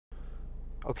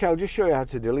Okay, I'll just show you how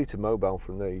to delete a mobile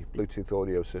from the Bluetooth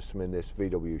audio system in this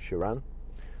VW Sharan.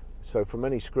 So from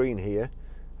any screen here,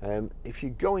 if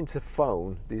you go into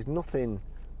phone, there's nothing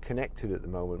connected at the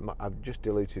moment. I've just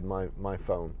deleted my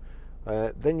phone.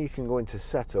 Then you can go into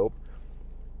setup.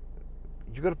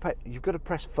 You've got to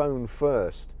press phone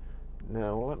first.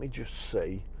 Now let me just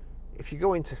see. If you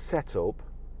go into setup,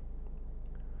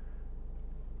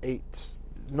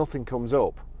 nothing comes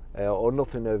up, or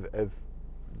nothing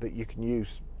that you can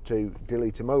use to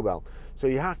delete a mobile. So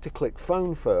you have to click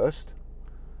phone first,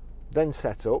 then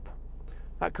setup.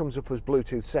 That comes up as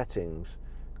Bluetooth settings.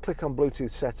 Click on Bluetooth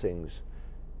settings.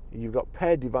 You've got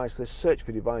paired device list, search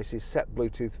for devices, set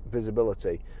Bluetooth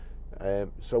visibility.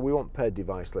 So we want paired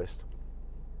device list.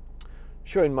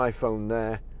 Showing my phone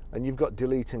there, and you've got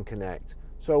delete and connect.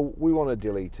 So we want to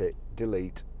delete it.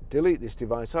 Delete this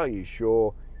device. Are you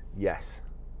sure? Yes.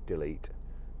 Delete.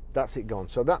 That's it gone.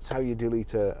 So that's how you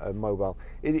delete a mobile.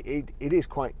 It is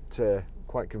quite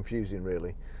confusing,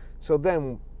 really. So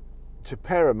then, to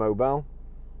pair a mobile,